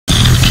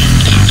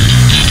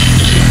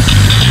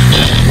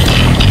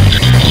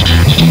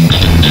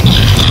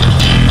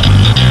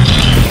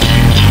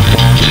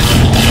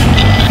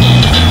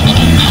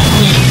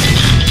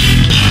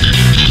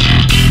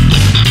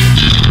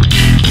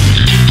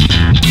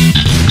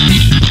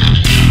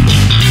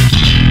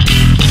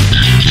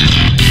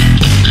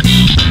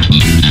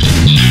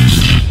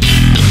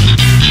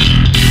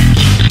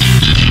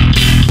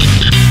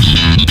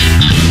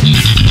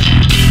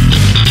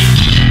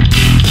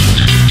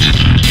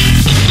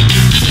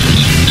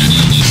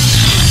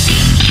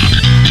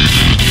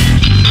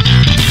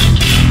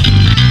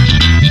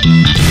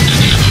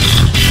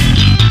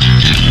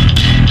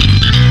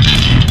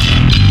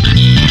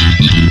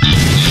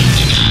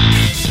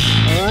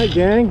right,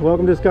 gang.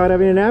 Welcome to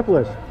Skydive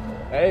Indianapolis.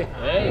 Hey.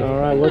 Hey. All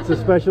right, what's the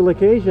special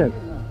occasion?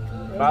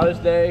 Father's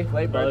Day,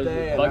 late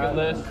birthday. Bucket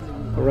list.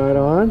 Right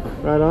on,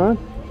 right on.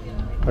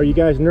 Are you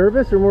guys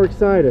nervous or more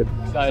excited?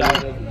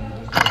 Excited.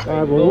 All right,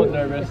 A little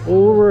nervous.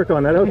 We'll work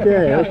on that.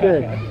 Okay,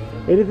 okay.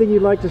 Anything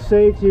you'd like to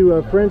say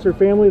to friends or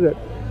family that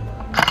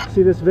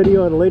see this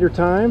video at a later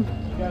time?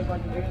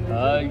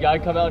 You gotta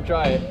come out and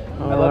try it.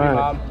 I love you,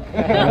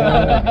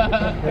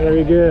 Mom.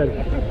 Very good.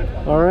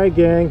 All right,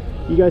 gang.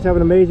 You guys have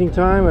an amazing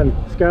time, and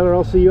Schuyler,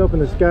 I'll see you up in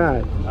the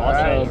sky. All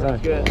right,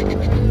 sounds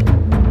good.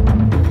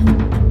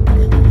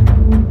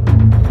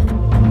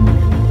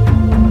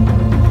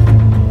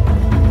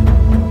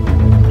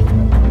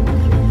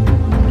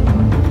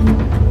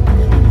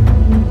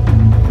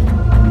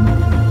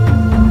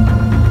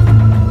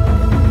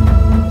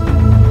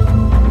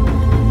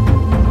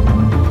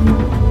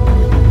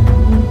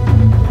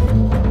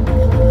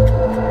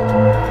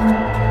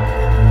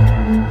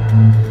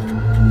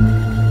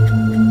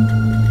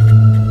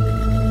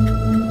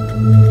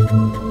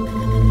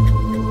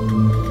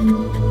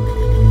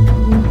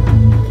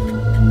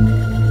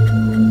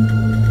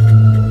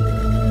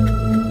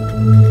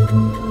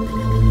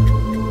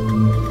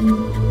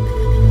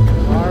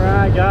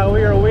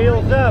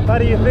 How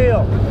do you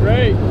feel?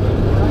 Great.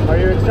 Are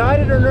you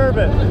excited or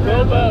nervous?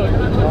 Go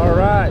both. All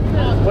right.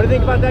 What do you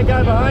think about that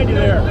guy behind you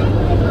there?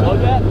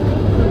 What's that?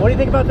 What do you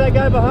think about that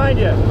guy behind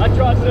you? I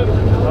trust him.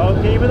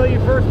 Okay, even though you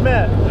first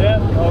met?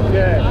 Yep.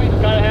 Okay.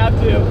 Kinda have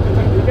to.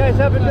 You guys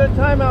have a good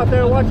time out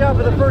there. Watch out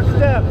for the first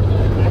step.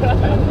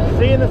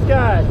 See you in the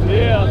sky.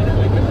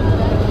 Yeah.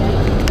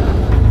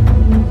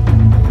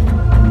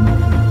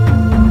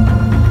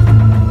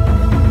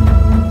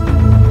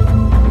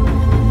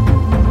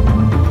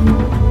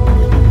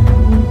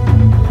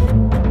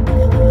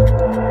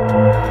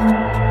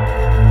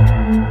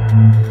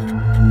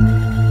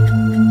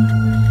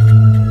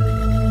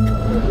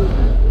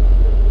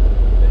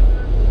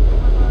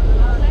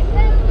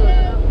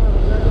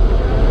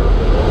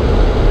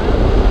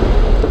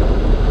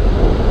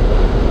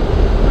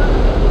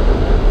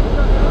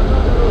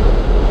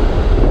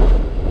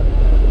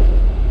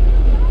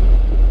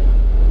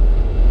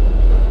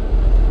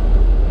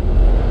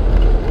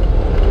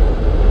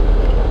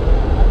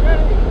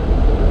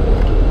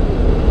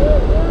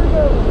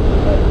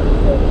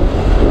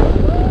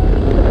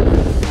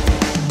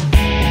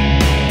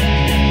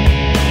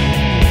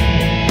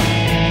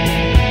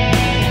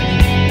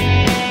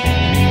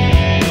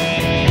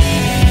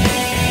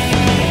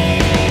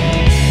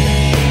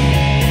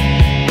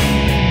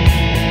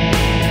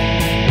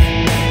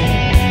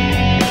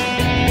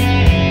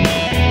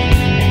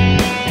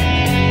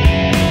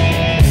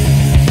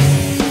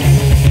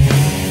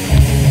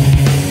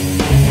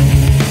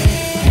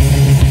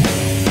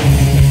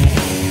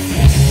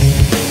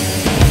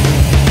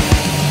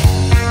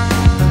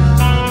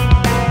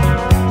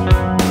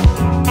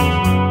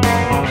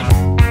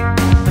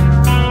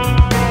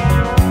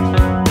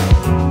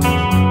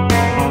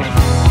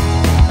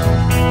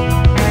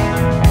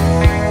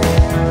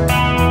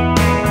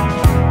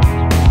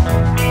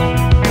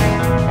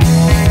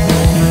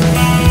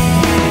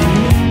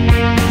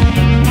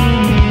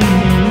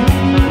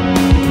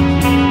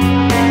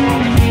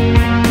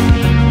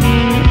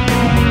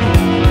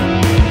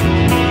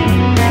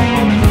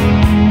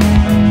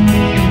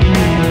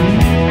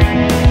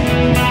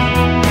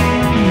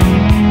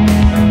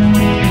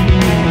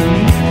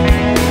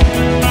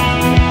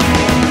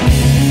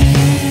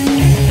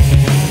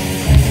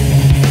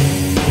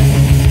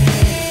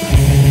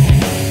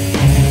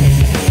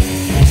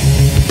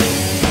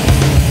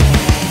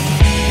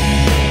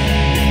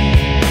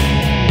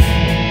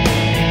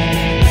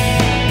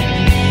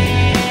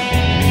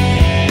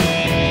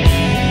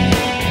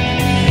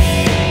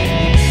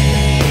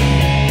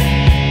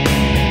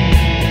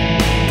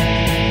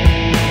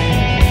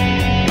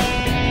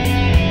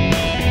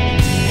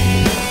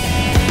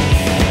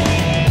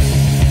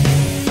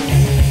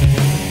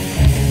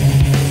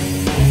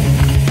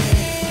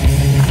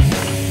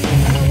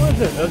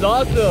 It was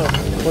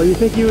awesome. Well, you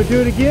think you would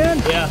do it again?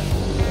 Yeah,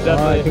 definitely. All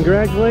right,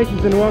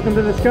 congratulations and welcome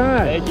to the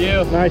sky. Thank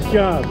you. Nice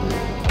job.